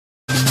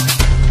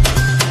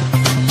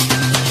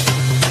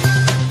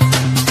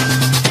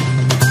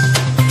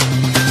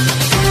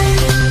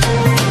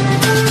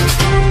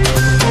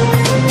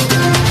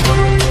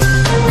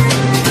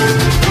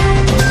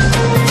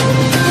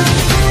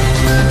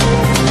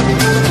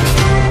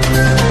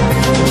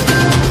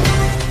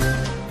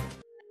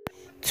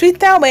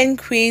Twitter went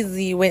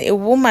crazy when a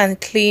woman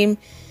claimed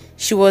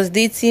she was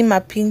dating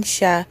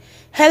Mampintsha.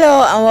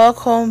 Hello and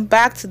welcome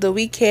back to The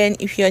Weekend.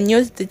 If you're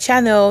new to the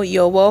channel,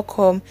 you're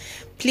welcome.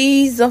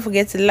 Please don't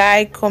forget to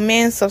like,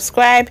 comment,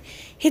 subscribe,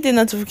 hit the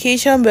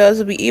notification bell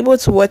to be able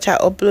to watch our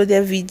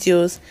uploaded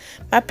videos.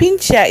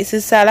 Mampintsha is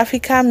a South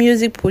African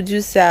music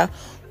producer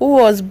who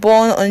was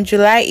born on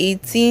July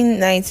 18,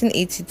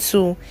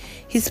 1982.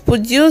 He's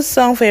produced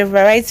songs for a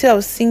variety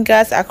of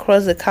singers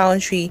across the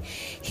country.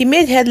 He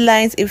made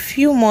headlines a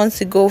few months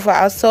ago for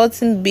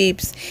assaulting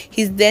Babes,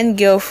 his then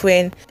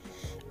girlfriend.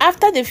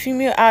 After the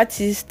female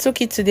artist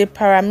took it to the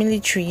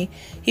paramilitary,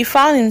 he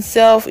found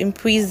himself in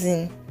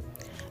prison.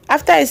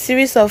 After a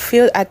series of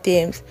failed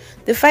attempts,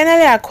 they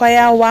finally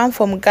acquired one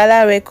from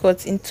Gala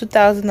Records in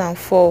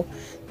 2004.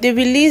 They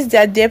released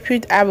their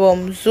debut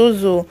album,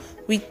 Zozo,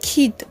 with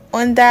Kid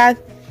under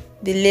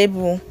the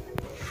label.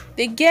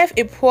 They gave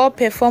a poor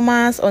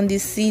performance on the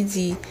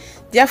CD.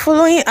 Their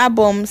following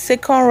album,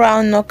 Second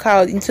Round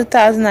Knockout in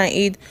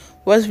 2008,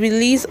 was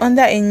released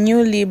under a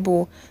new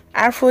label,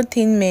 Afro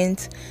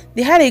Entertainment.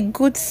 They had a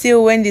good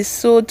sale when they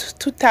sold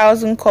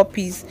 2,000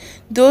 copies.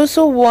 They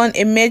also won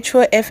a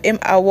Metro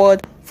FM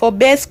award for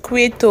Best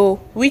Creator,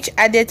 which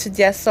added to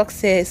their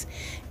success.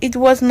 It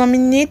was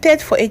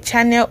nominated for a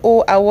Channel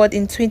O award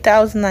in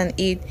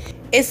 2008.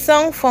 A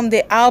song from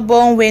the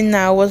album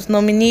Winner was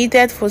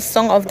nominated for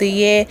Song of the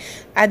Year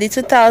at the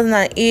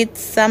 2008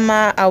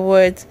 Summer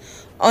Awards.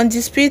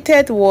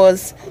 Undisputed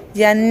was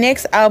their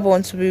next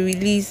album to be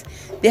released.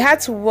 They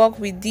had to work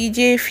with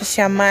DJ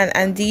Fisherman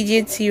and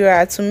DJ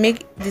Tira to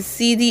make the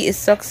CD a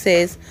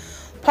success.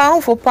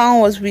 Pound for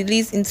Pound was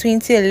released in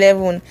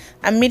 2011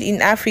 and Made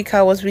in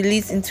Africa was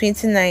released in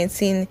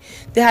 2019.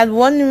 They had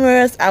won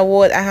numerous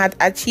awards and had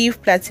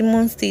achieved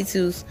platinum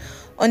status.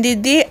 On the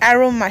day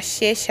Aaron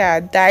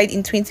Mashesha died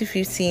in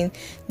 2015,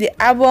 the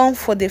album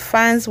For the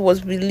Fans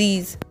was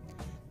released.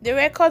 The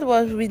record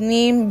was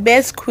renamed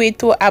Best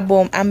Creator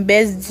Album and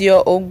Best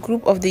Duo or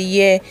Group of the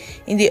Year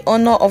in the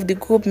honor of the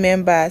group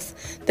members.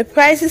 The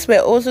prizes were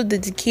also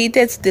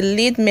dedicated to the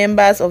lead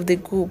members of the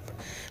group.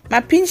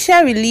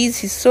 Mampintsha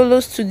released his solo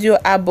studio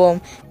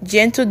album,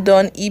 Gentle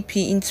Dawn EP,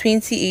 in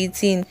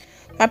 2018.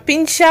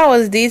 Mampintsha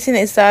was dating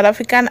a South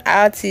African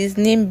artist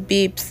named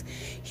Babes.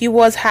 He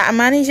was her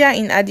manager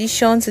in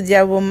addition to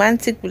their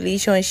romantic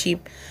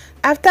relationship.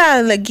 After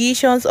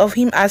allegations of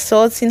him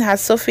assaulting her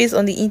surfaced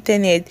on the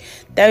internet,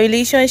 their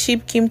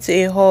relationship came to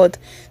a halt.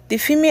 The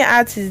female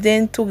artist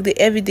then took the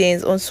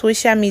evidence on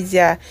social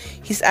media.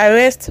 His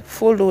arrest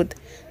followed,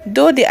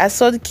 though the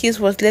assault case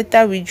was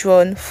later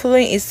withdrawn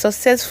following a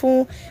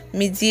successful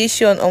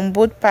mediation on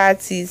both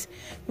parties.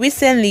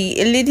 Recently,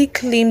 a lady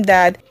claimed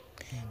that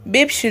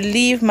Babe should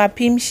leave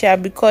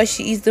Mampintsha because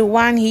she is the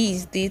one he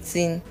is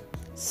dating.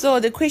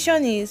 So the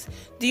question is,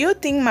 do you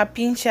think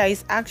Mampintsha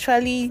is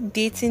actually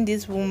dating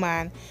this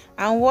woman?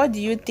 And what do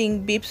you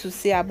think Babes will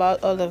say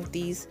about all of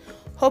this?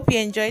 Hope you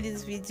enjoyed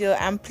this video,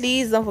 and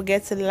please don't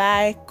forget to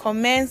like,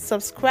 comment,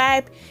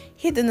 subscribe,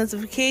 hit the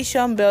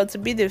notification bell to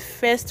be the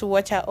first to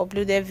watch our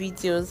uploaded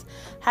videos.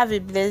 Have a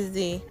blessed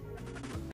day.